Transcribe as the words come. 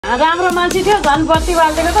राम्रो मान्छे थियो झन् बत्ती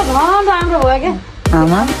बाल्देको त झन् राम्रो भयो क्या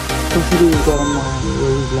आमा कसरी गरममा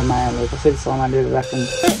यो मायालाई कसरी सम्हालेर राख्नु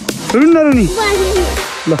रुन्न रुनी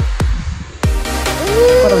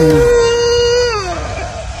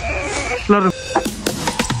ल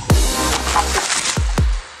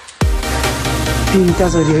तीनटा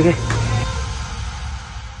छोरी हो क्या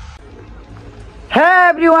हे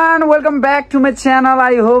everyone welcome back to my channel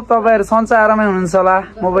I hope तपाईँहरू सन्चै आरामै हुनुहुन्छ होला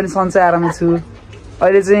म पनि सन्चै आरामै छु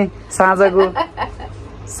अहिले चाहिँ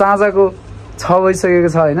साँझको 6 बजिसकेको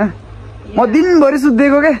छ होइन म दिनभरि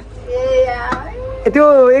सुत्दिएको क्या त्यो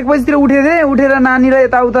 1 बजीतिर उठेको थिएँ उठेर नानीलाई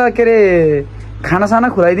यताउता के अरे खानासाना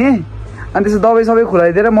खुवाइदिएँ अनि त्यसो दबाई सबै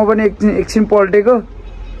खुवाइदिएर म पनि एकछिन पल्टेको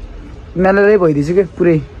मेलेरै भइदिन्छु क्या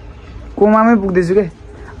पुरै कोमामै पुग्दैछु क्या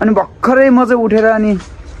अनि भर्खरै म चाहिँ उठेर अनि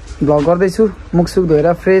भ्लग गर्दैछु मुखसुख धोएर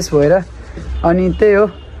फ्रेस भएर अनि त्यही हो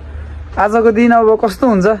आजको दिन अब कस्तो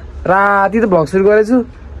हुन्छ राति त भ्लग सुरु गरेछु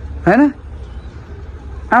होइन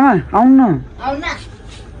आमा आउनु न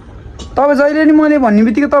तपाईँ जहिले नि मैले भन्ने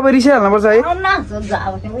बित्तिकै तपाईँ रिसाइहाल्नुपर्छ है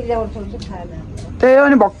त्यही हो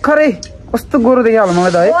अनि भर्खरै कस्तो गोरो देखियो होला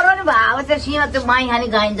मलाई त है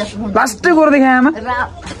लास्टै गोरो देखाएँ आमा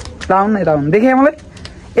आउनु यता आउनु देखाएँ मलाई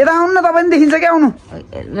यता आउनु न तपाईँ पनि देखिन्छ क्या आउनु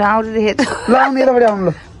ल आउनु यतापट्टि आउनु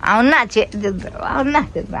ल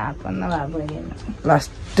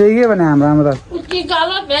लास्टै के भने हाम्रो आमा त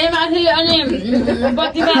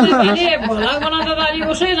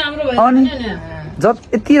अनि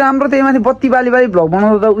यति राम्रो त्यही माथि बत्ती बाली भ्लग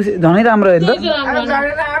बनाउँदा त झनै राम्रो हो नि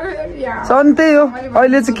त अनि त्यही हो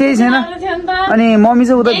अहिले चाहिँ केही छैन अनि मम्मी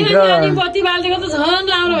चाहिँ उता भित्र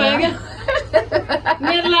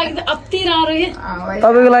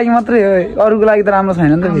तपाईँको लागि मात्रै हो अरूको लागि त राम्रो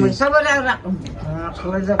छैन नि त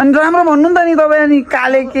अनि राम्रो भन्नु नि त नि तपाईँ अनि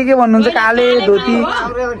काले के भन्नुहुन्छ काले धोती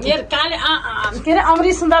काले के अरे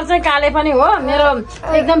अमृत सुन्दर चाहिँ काले पनि हो मेरो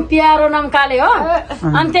एकदम प्यारो नाम काले हो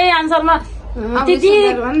अनि त्यही आन्सरमा त्यति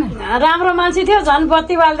राम्रो मान्छे थियो झन्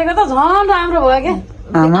बत्ती बाल्देको त झन् राम्रो भयो क्या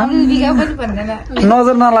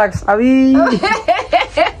नजर नलाग्छ अब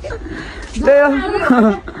त्यही हो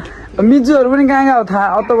मिजुहरू पनि कहाँ कहाँ हो थाहा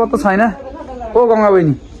अत्तो बत्तो छैन ओ गङ्गा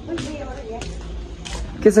बहिनी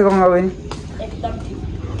के छ गङ्गा बहिनी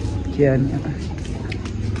के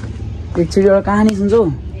एकचोटि एउटा कहानी सुन्छौ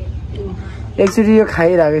एकचोटि यो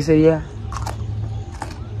खाइरहेको यसरी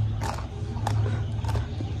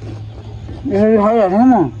यसरी खाइरहेको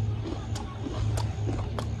म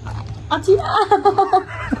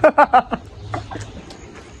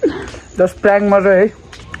जस्ट प्र्याङ्क मात्रै है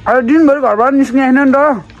अहिले दिनभरि घरबाट निस्किने छैन नि त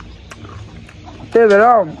त्यही भएर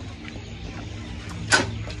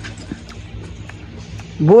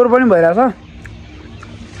बोर पनि भइरहेछ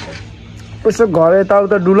यसो घर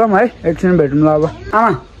यताउता डुलौँ है एकछिन भेटौँला अब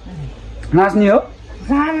आमा नाच्ने हो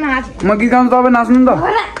म गीत गाउँछु तपाईँ नाच्नु नि त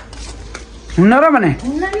हुन्न र भने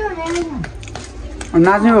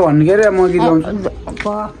नाच्ने हो भन्नु के अरे म गीत गाउँछु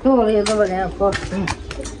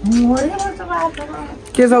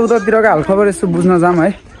के छ उतातिरको हालखबर यसो बुझ्न जाऊँ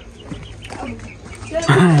है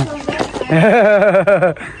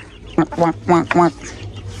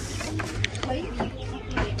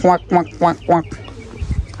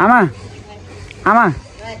आमा आमा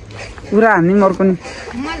पुरा हान्ने मर्को नि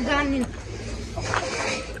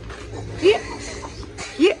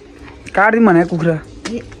काट्दिउँ भनेको कुखुरा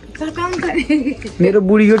मेरो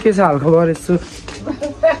बुढीको के छ हालखबर यसो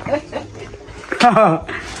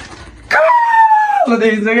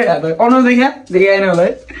देखिन्छ क्या अनुहार देखाएन होला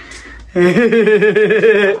है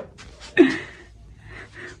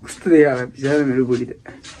कस्तो देखा होला बिचरा मेरो बुढी त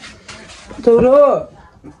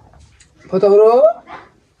फतौरो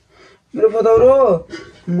मेरो फतौरो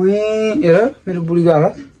हेर मेरो बुढीको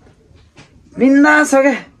हालत बिन्दा छ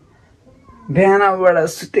क्या बिहानबाट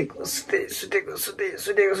सुतेको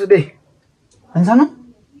हुन्छ न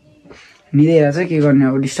निदेर चाहिँ के गर्ने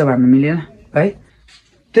अब डिस्टर्ब हान्नु मिलेन है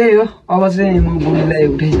त्यही हो अब चाहिँ म बुढीलाई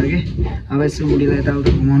उठाइसकेँ अब यसो बुढीलाई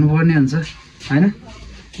यताउता घुमाउनु पर्ने हुन्छ होइन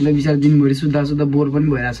उसलाई बिचरा दिनभरि सुत्दा बोर पनि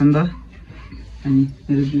भइरहेछ नि त अनि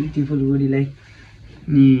मेरो ब्युटिफुल बुढीलाई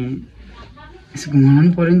अनि यसो घुमाउनु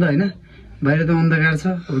पनि पऱ्यो नि त होइन बाहिर त अन्धकार छ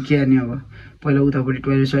अब के गर्ने अब पहिला उतापट्टि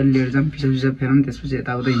टोइलेट लिएर जाऊँ पिसाब फेरौँ त्यसपछि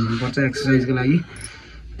यताउता हिँड्नुपर्छ एक्सर्साइजको लागि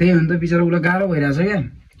त्यही हो नि त बिचरा उसलाई गाह्रो भइरहेछ क्या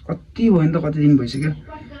कति भयो नि त कति दिन भइसक्यो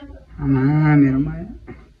आमा मेरो माया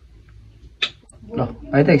ल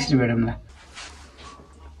है त एकछिन भेटौँला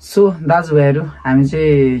सो दाजुभाइहरू हामी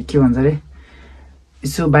चाहिँ के भन्छ अरे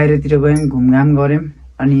यसो बाहिरतिर गयौँ घुमघाम गऱ्यौँ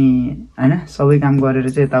अनि होइन सबै काम गरेर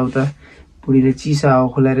चाहिँ यताउता बुढीले चिसो हावा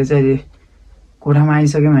खोलाएर चाहिँ अहिले कोठामा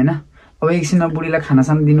आइसक्यौँ होइन अब एकछिनमा बुढीलाई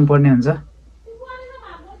खानासाना दिनुपर्ने हुन्छ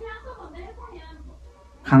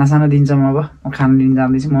खानासाना दिन्छ म अब म खाना लिन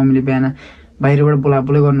जाँदैछु मम्मीले बिहान बाहिरबाट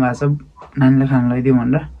बोलाबोलै गर्नुभएको छ नानीलाई खाना लगाइदिउँ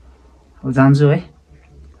भनेर अब जान्छु है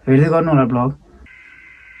हेर्दै गर्नु होला ब्लग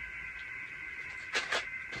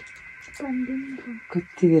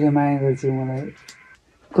कति धेरै माया गर्छु मलाई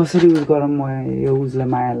कसरी उस गरौँ म यो उसलाई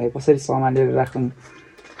मायालाई कसरी सम्हालेर राखौँ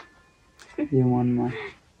यो मनमा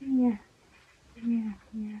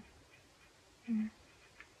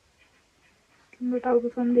तिम्रो टाउको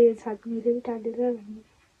सन्देह छात मेरो टालेर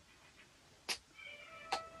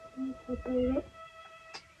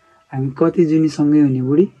हामी कति जुनीसँगै हो नि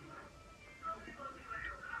बुढी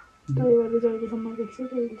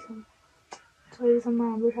जहिलेसम्म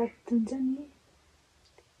हाम्रो साथ हुन्छ नि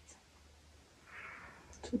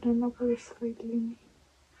छुट्न नपरोस् कहिले नि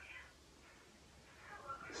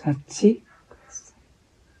साँच्ची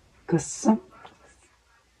कसम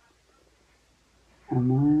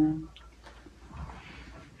आमा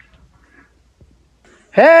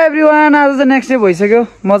हे एभ्रिवान आज त नेक्स्ट डे भइसक्यो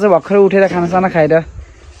म चाहिँ भर्खर उठेर खानासाना खाएर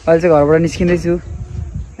अहिले चाहिँ घरबाट निस्किँदैछु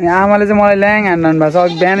अनि आमाले चाहिँ मलाई ल्याङ हान्नु भएको छ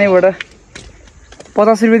अघि बिहानैबाट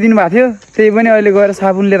 50 रुपियाँ दिनुभएको थियो त्यही पनि अहिले गएर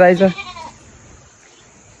साबुन लिएर आइछ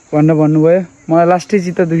भनेर भन्नुभयो मलाई लास्टै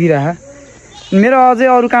चित्त दुखिरहेको मेरो अझै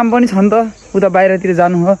अरू काम पनि छ नि त उता बाहिरतिर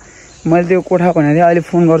जानु हो मैले त्यो कोठा भनेको थिएँ अहिले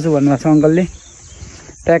फोन गर्छु भन्नुभएको छ अङ्कलले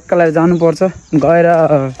ट्याक्क लगाएर जानुपर्छ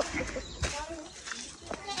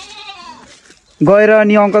गएर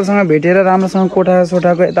अनि अङ्कलसँग भेटेर राम्रोसँग कोठा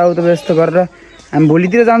सोठाको यताउता व्यवस्था गरेर हामी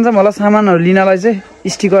भोलितिर जान्छौँ होला सामानहरू लिनलाई चाहिँ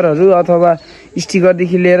स्टिकरहरू अथवा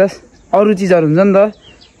स्टिकरदेखि लिएर अरू चिजहरू हुन्छ नि त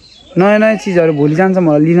नयाँ नयाँ चिजहरू भोलि जान्छौँ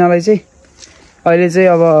होला लिनलाई चाहिँ अहिले चाहिँ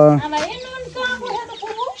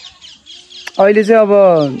अब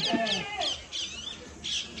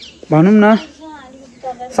भनौँ न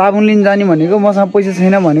साबुन लिन जाने भनेको मसँग पैसा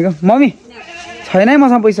छैन भनेको मम्मी छैन है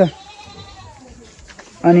मसँग पैसा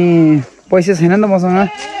अनि पैसा छैन नि त मसँग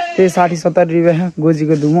त्यही 60-70 रुपियाँ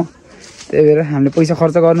गोजीको दुमो त्यही भएर हामीले पैसा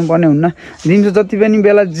खर्च गर्नुपर्ने हुन्न दिन्छु जति पनि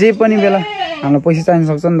बेला जे पनि बेला हामीलाई पैसा चाहिन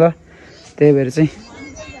सक्छ नि त त्यही भएर चाहिँ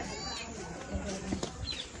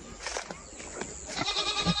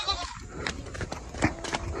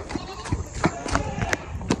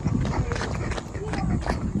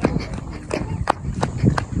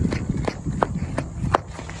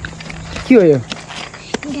के हो यो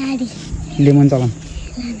गाडी लेमन चलाउँ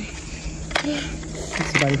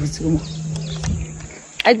गाडी खिच्छु म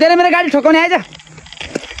आइज मेरो गाडी ठोकाउने आइज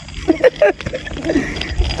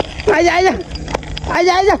आइज आइज आइज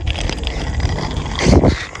आइज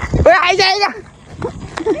ओए आइज आइज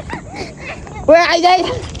ओए आइज आइज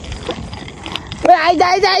ओए आइज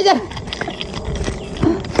आइज आइज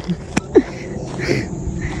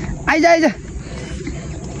आइज आइज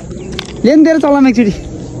लेन दिएर चलाउँ एकचोटि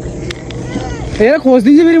हेर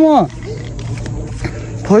खोजिदिन्छु फेरि म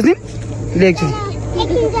खोजिदिउँ ले एकचोटि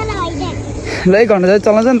ल 1 घन्टा चाहिँ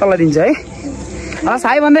चलाउँछ नि तल दिन्छ है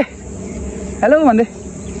साई भन्दै हेलो भन्दै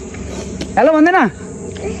हेलो भन्दैन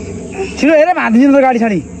छिटो हेर भाँदिन्छु नि त गाडी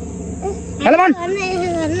छाडी हेलो भन्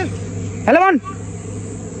हेलो भन्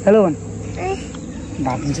हेलो भन्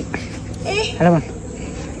भाँदिन्छु हेलो भन्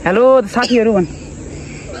हेलो साथीहरू भन्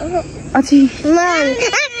अछि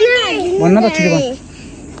भन्न त छिटो भन्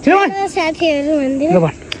छिटो भन् साथीहरू भन्दिन ल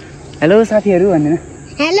भन् हेलो साथीहरू भन्दैन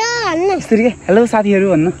हेलो भन्नु यसरी के हेलो साथीहरू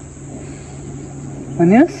भन्नु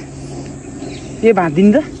भन्नुहोस् ए भाँदिन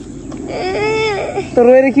त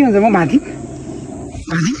रोएर के हुन्छ म भाँदिन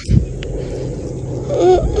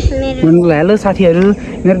भन्नु ल हेलो साथीहरू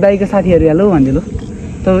मेरो दाइको साथीहरू हेलो भनिदिनु ल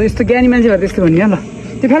त यस्तो ज्ञानी मान्छे भएर त्यस्तो भन्यो ल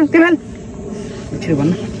त्यो फाल छिटो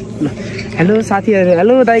भन्नु ल हेलो साथीहरू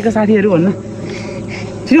हेलो दाइको साथीहरू भन्नु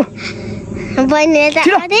छिटो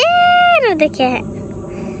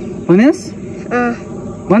भन्नुहोस्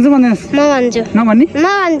भन्छु भन्नुहोस् म भन्छु नभन्ने म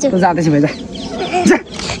भन्छु जाँदैछु भाइ जा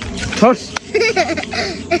छोड्स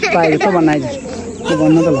पायो त भन्न आइज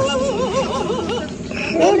भन्नु त ल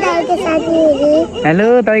हेलो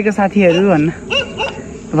दाइको साथीहरू भन्न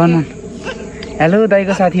भन्नु हेलो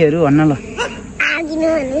दाइको साथीहरू भन्न ल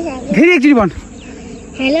फेरि एकचोटि भन्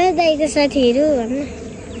हेलो दाइको साथीहरू भन्न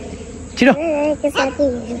छिटो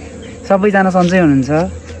सबैजना सन्चै हुनुहुन्छ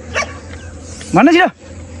भन्न छिटो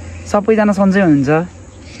सबैजना सन्चै हुनुहुन्छ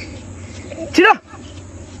छिटो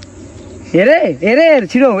हेरे हेरे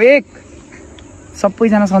छिटो 1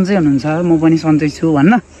 सबैजना सन्चै हुनुहुन्छ म पनि सन्चै छु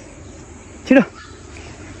भन्न छिटो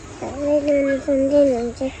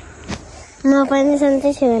म पनि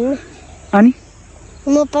सन्चै छु भन्न अनि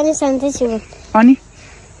म पनि सन्चै छु अनि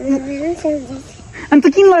अन्त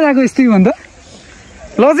किन लगाएको यस्तै भन्छ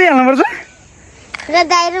लजै हाल्नुपर्छ र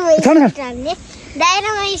दाइरोमा स्कुटी हाल्ने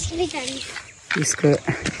दाइरोमा स्कुटी हाल्ने यसको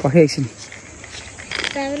पखे एकछिन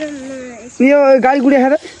यो गाडी गुडी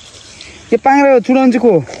खाएर यो पाङ्रा चुडाउनु चाहिँ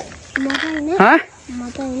को हो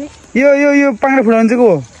यो पाङ्रा फुडाउनु चाहिँ को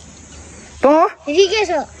हो त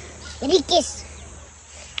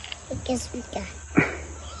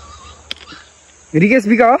रिकेश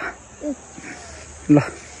बिका हो ल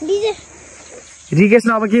रिकेश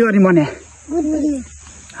अब के गर्ने भने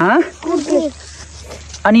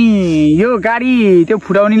अनि यो गाडी त्यो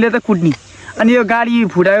फुटाउनेले त कुट्ने अनि यो गाडी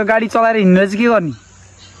फुटाएको गाडी चलाएर हिँडेर चाहिँ के गर्ने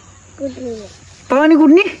त अनि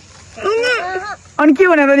कुट्ने अनि के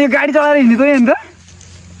भने त यो गाडी चलाएर हिँड्ने त नि त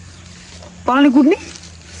तँले कुट्ने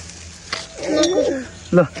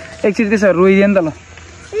ल एकचोटि त्यसो रोइदियो नि त ल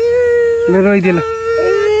रोइदियो ल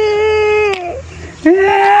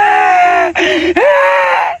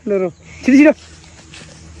रो छिटो छिटो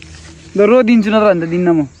ल रोदिन्छु न त अन्त दिन्न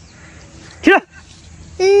म छिटो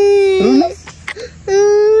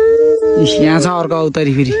यहाँ छ अर्को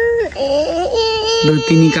औतारी फेरि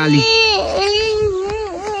तिनी काली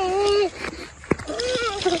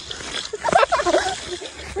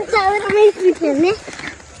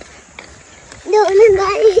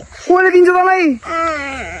कसले दिन्छ तँलाई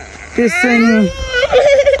त्यसै नि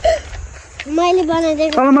मैले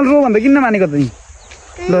बनाइदिएको तँलाई मैले रो भन्दा किन मानेको त नि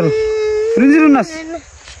ल रु रुन्जी रुन्नस्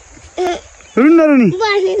रुन्न रुनी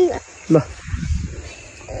ल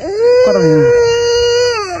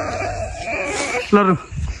ल रु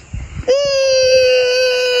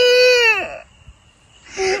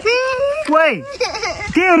ओइ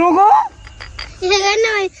के रोको ल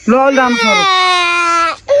अलि दाम छ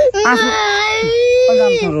आँसु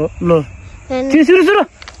दाम छ ल छिटो सुरु सुरु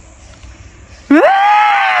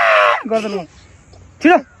गर्दा ल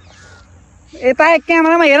छिटो यता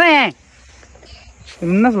क्यामेरामा हेर यहाँ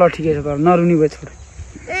रुन्नस् ल ठिकै छ तर नरुनी भयो छोड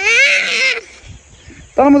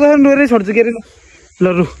तर म जसरी रोएरै छोड्छु के अरे ल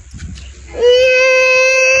रु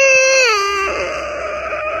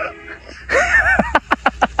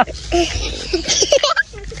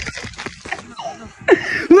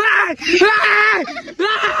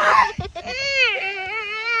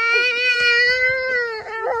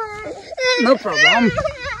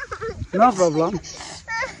नो प्रब्लम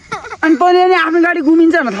अनि तैँले नि आफ्नो गाडी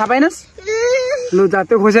घुमिन्छ भनेर थाहा पाइनस् लु जा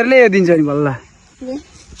त्यो खोसेर ल्याइदिन्छ नि बल्ल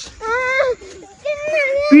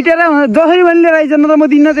पिटेर जसरी पनि लिएर आइज न त म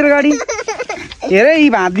दिन्न तेरो गाडी हेर यी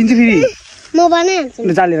भात दिन्छु फेरि म बनाइहाल्छु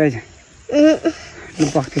लु चालेर आइज लु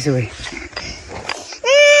पख त्यसो भए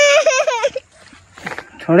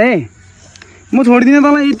छोडे म छोडिदिनँ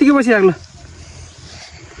तँलाई यत्तिकै बसिराख ल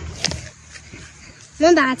म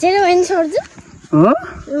भाँचेर पनि छोड्छु हो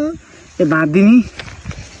ए भात दिने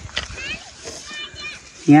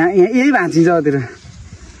यहाँ यही भाँचिन्छ अतिर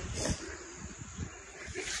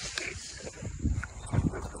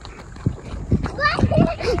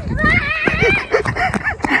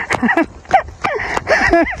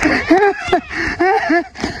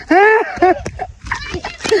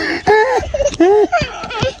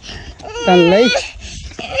तँलाई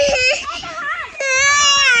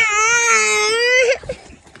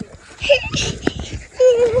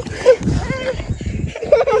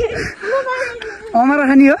अमरा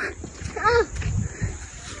खानी हो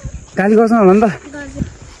गाली गर्छ होला नि त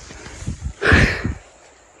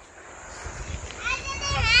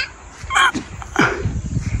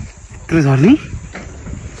त्यत्रो झर्ने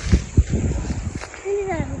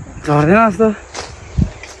झर्दैन जस्तो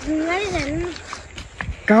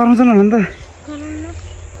कहाँ गराउँछ होला नि त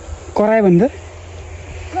करायो भने त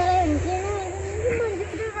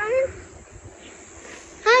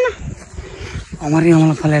अमरै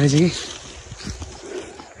अमला फलाएर चाहिँ कि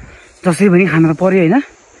जसरी पनि खाना त पर्यो होइन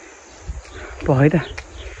भयो त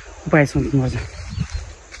उपाय सोच्नुपर्छ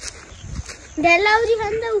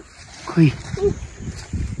खोइ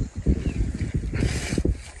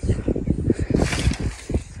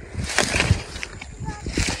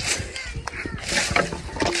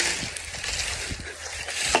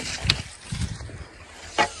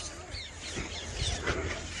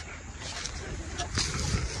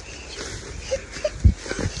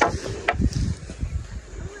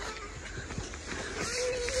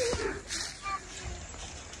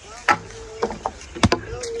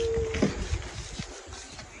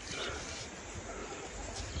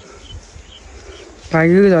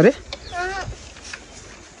पाइगयो कि अरे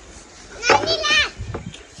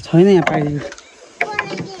छैन यहाँ पाइगयो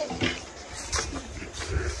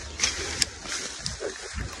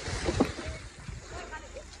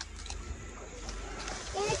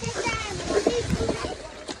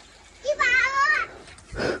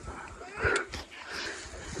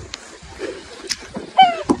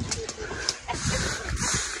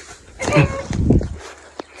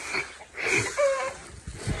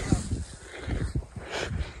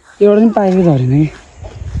एउटा पनि पाकेको झरेन कि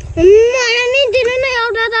मलाई नि दिनु न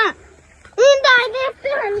एउटा त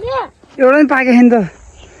एउटा पनि पाके छैन त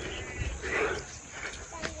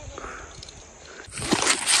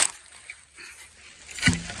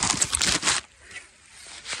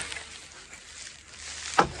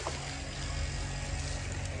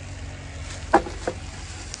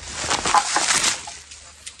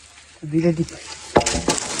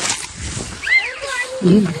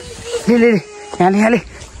ले यहाँ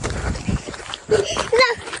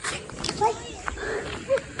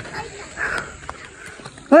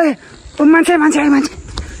ओए ओ मान्छे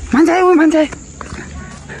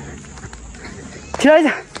छिटो आइज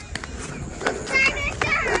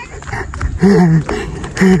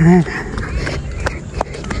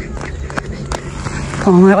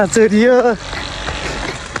आमारा चोरियो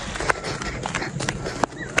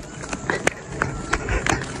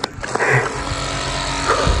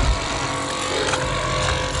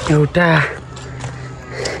एउटा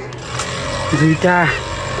दुईटा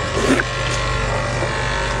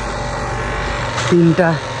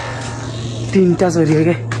तीनटा चोरियो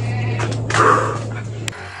के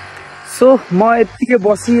सो म यतिकै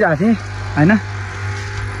बसिरहेको थिएँ होइन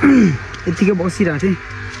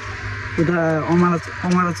उता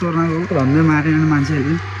अमारा चोर्न गएको भन्दै मारेन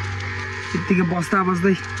मान्छेहरू यतिकै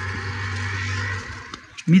बस्दै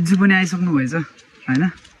मिजु पनि आइसक्नु भएछ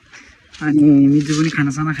होइन अनि मिजु पनि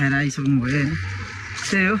खानासाना खाएर आइसक्नु भयो होइन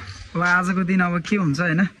त्यही हो अब आजको दिन अब के हुन्छ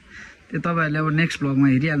होइन त्यो तपाईँहरूले अब नेक्स्ट भ्लगमा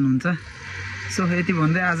हेरिहाल्नुहुन्छ सो यति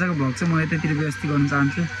भन्दै आजको भ्लग चाहिँ म यतैतिर व्यवस्थित गर्न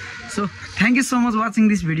चाहन्छु so thank you so much watching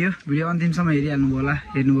this video अन्तिमसम्म हेरिहाल्नु होला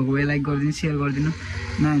हेर्नुभएको भए लाइक गरिदिनु सेयर गरिदिनु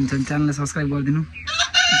नयाँ हुन्छ भने च्यानललाई सब्सक्राइब गरिदिनु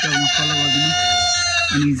ट्विटरमा फलो गरिदिनु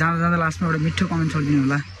अनि जाँदा लास्टमा एउटा मिठो कमेन्ट छोडिदिनु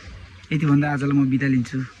होला यति भन्दै आजलाई म बिदा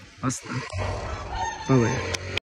लिन्छु हस् त बाइ